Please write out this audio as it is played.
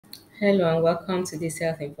Hello and welcome to this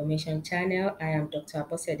health information channel. I am Dr.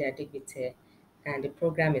 Abosede Adigbite and the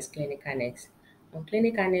program is Clinical Next. On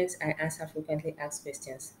Clinical Next, I answer frequently asked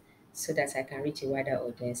questions so that I can reach a wider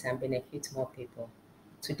audience and benefit more people.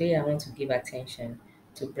 Today, I want to give attention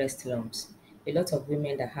to breast lumps. A lot of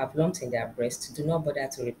women that have lumps in their breast do not bother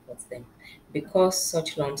to report them because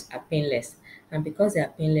such lumps are painless, and because they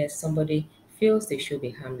are painless, somebody feels they should be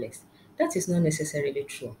harmless. That is not necessarily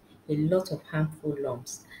true. A lot of harmful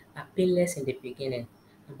lumps are painless in the beginning,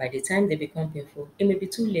 and by the time they become painful, it may be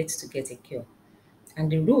too late to get a cure.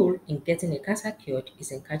 And the rule in getting a cancer cured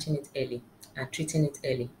is in catching it early and treating it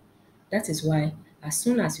early. That is why, as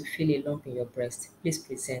soon as you feel a lump in your breast, please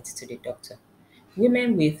present to the doctor.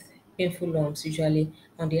 Women with painful lumps usually,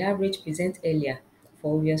 on the average, present earlier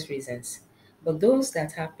for obvious reasons, but those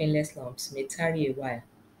that have painless lumps may tarry a while.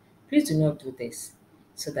 Please do not do this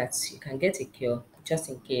so that you can get a cure just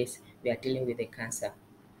in case we are dealing with a cancer.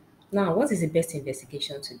 Now, what is the best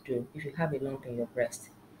investigation to do if you have a lump in your breast?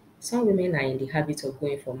 Some women are in the habit of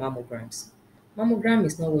going for mammograms. Mammogram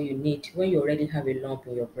is not what you need when you already have a lump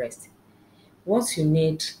in your breast. What you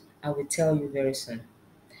need, I will tell you very soon.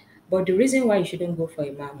 But the reason why you shouldn't go for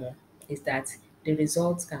a mammo is that the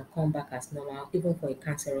results can come back as normal even for a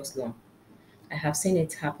cancerous lump. I have seen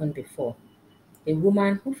it happen before. A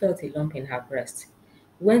woman who felt a lump in her breast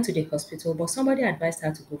went to the hospital, but somebody advised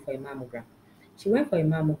her to go for a mammogram. She went for a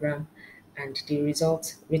mammogram and the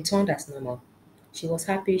result returned as normal. She was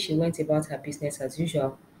happy, she went about her business as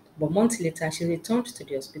usual, but months later she returned to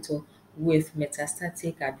the hospital with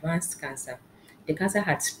metastatic advanced cancer. The cancer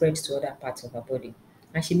had spread to other parts of her body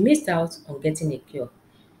and she missed out on getting a cure,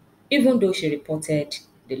 even though she reported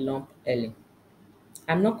the lump early.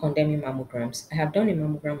 I'm not condemning mammograms. I have done a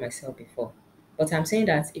mammogram myself before. But I'm saying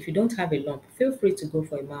that if you don't have a lump, feel free to go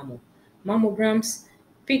for a mammo. Mammograms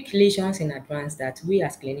pick lesions in advance that we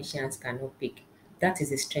as clinicians cannot pick. That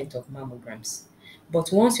is the strength of mammograms.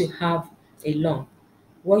 But once you have a lump,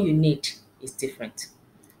 what you need is different.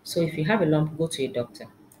 So if you have a lump, go to a doctor.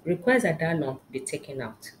 Request that that lump be taken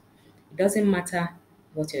out. It doesn't matter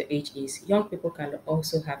what your age is. Young people can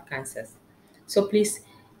also have cancers. So please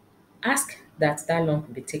ask that that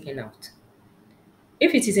lump be taken out.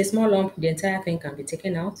 If it is a small lump, the entire thing can be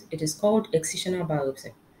taken out. It is called excisional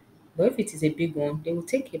biopsy. But if it is a big one, they will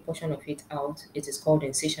take a portion of it out. It is called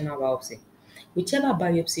incisional biopsy. Whichever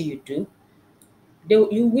biopsy you do,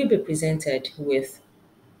 you will be presented with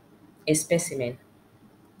a specimen.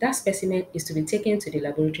 That specimen is to be taken to the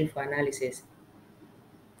laboratory for analysis.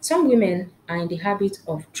 Some women are in the habit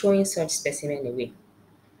of throwing such specimen away.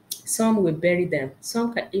 Some will bury them.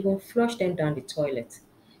 Some can even flush them down the toilet.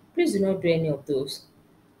 Please do not do any of those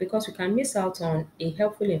because you can miss out on a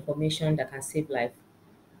helpful information that can save life.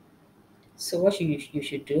 So what you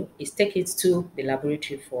should do is take it to the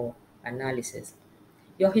laboratory for analysis.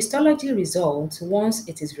 Your histology results, once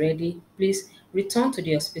it is ready, please return to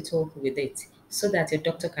the hospital with it so that your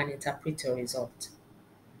doctor can interpret your result.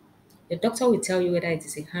 The doctor will tell you whether it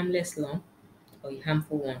is a harmless lump or a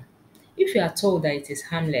harmful one. If you are told that it is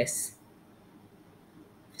harmless,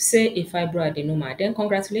 say a fibroadenoma, then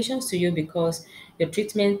congratulations to you because your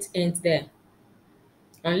treatment ends there.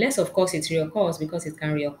 Unless, of course, it reoccurs because it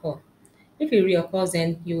can reoccur. If it reoccurs,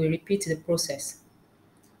 then you will repeat the process.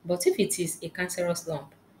 But if it is a cancerous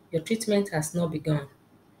lump, your treatment has not begun.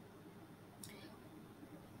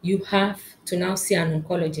 You have to now see an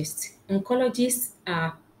oncologist. Oncologists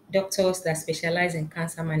are doctors that specialize in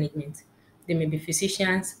cancer management. They may be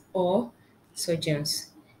physicians or surgeons.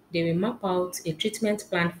 They will map out a treatment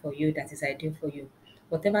plan for you that is ideal for you.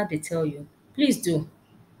 Whatever they tell you, please do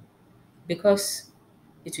because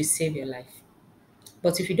it will save your life.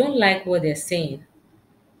 But if you don't like what they're saying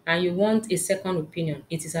and you want a second opinion,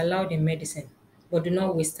 it is allowed in medicine, but do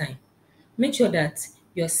not waste time. Make sure that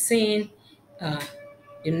you're seeing uh,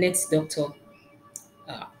 the next doctor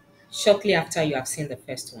uh, shortly after you have seen the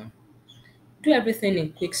first one. Do everything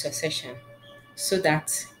in quick succession so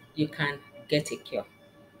that you can get a cure.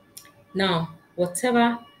 Now,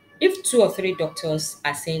 if two or three doctors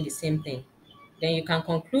are saying the same thing, then you can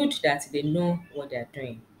conclude that they know what they are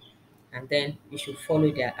doing and then you should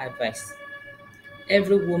follow their advice.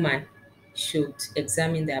 Every woman should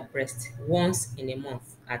examine their breast once in a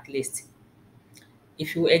month at least.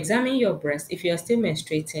 If you examine your breast, if you are still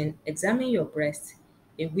menstruating, examine your breast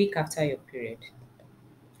a week after your period.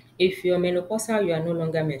 If you're menopausal, you are no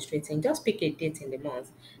longer menstruating, just pick a date in the month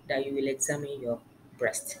that you will examine your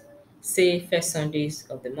breast. Say first Sundays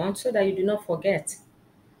of the month so that you do not forget.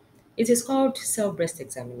 It is called self breast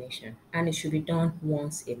examination and it should be done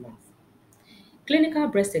once a month. Clinical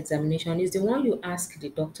breast examination is the one you ask the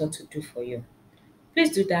doctor to do for you.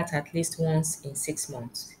 Please do that at least once in 6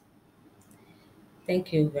 months.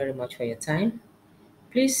 Thank you very much for your time.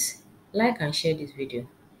 Please like and share this video.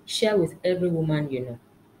 Share with every woman you know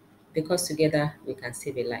because together we can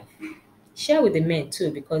save a life. Share with the men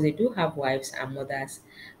too because they do have wives and mothers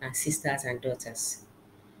and sisters and daughters.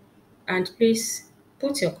 And please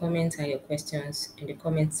put your comments and your questions in the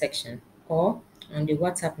comment section or on the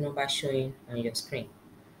WhatsApp number showing on your screen.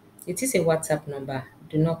 It is a WhatsApp number.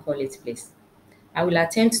 Do not call it, please. I will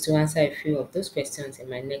attempt to answer a few of those questions in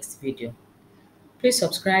my next video. Please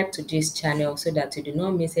subscribe to this channel so that you do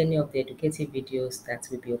not miss any of the educative videos that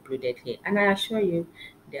will be uploaded here. And I assure you,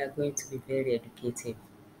 they are going to be very educative.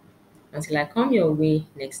 Until I come your way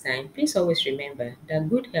next time, please always remember that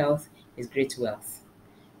good health is great wealth.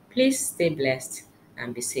 Please stay blessed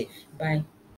and be safe. Bye.